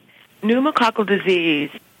Pneumococcal disease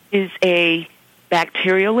is a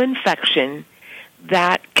bacterial infection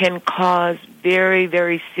that can cause very,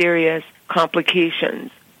 very serious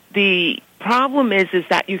complications. The problem is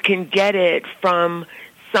that you can get it from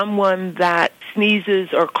someone that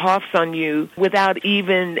sneezes or coughs on you without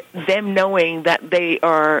even them knowing that they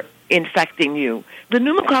are infecting you. The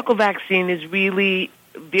pneumococcal vaccine is really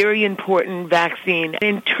a very important vaccine.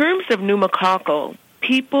 In terms of pneumococcal,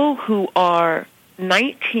 people who are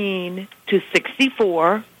 19 to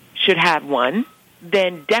 64 should have one.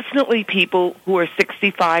 Then definitely people who are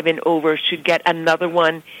 65 and over should get another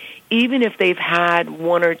one, even if they've had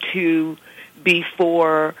one or two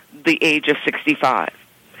before the age of 65.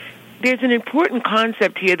 There's an important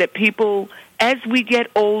concept here that people, as we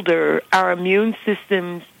get older, our immune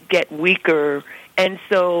systems get weaker, and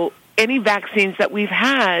so any vaccines that we've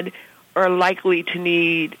had are likely to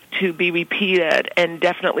need to be repeated, and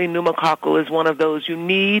definitely pneumococcal is one of those. You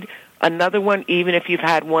need another one even if you've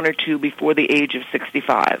had one or two before the age of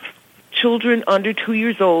 65. Children under 2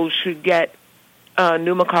 years old should get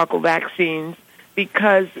pneumococcal vaccines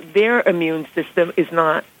because their immune system is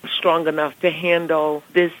not strong enough to handle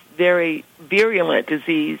this very virulent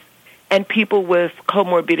disease. And people with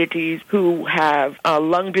comorbidities who have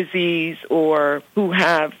lung disease or who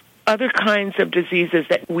have other kinds of diseases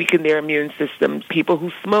that weaken their immune systems, people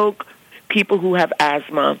who smoke, people who have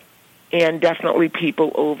asthma, and definitely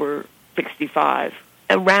people over 65.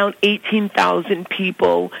 Around 18,000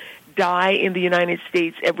 people die in the United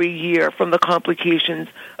States every year from the complications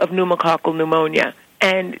of pneumococcal pneumonia.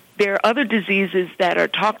 And there are other diseases that are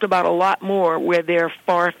talked about a lot more where there are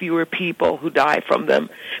far fewer people who die from them.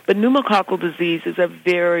 But pneumococcal disease is a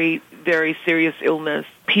very, very serious illness.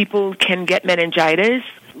 People can get meningitis,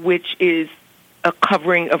 which is a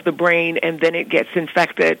covering of the brain, and then it gets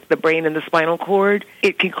infected, the brain and the spinal cord.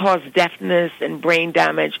 It can cause deafness and brain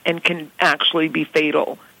damage and can actually be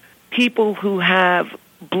fatal. People who have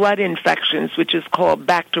blood infections, which is called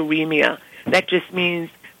bacteremia, that just means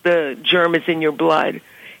the germ is in your blood,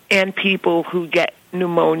 and people who get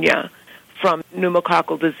pneumonia from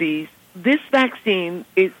pneumococcal disease. This vaccine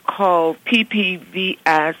is called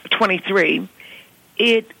PPVS 23.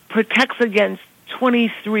 It protects against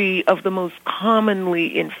 23 of the most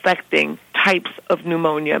commonly infecting types of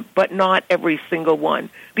pneumonia, but not every single one.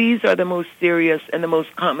 These are the most serious and the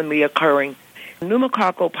most commonly occurring.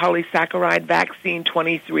 Pneumococcal polysaccharide vaccine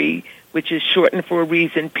 23, which is shortened for a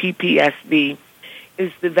reason, PPSV,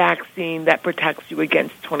 is the vaccine that protects you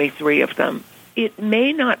against 23 of them. It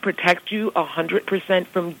may not protect you 100%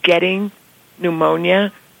 from getting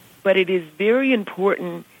pneumonia, but it is very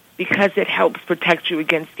important because it helps protect you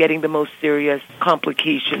against getting the most serious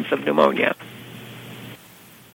complications of pneumonia.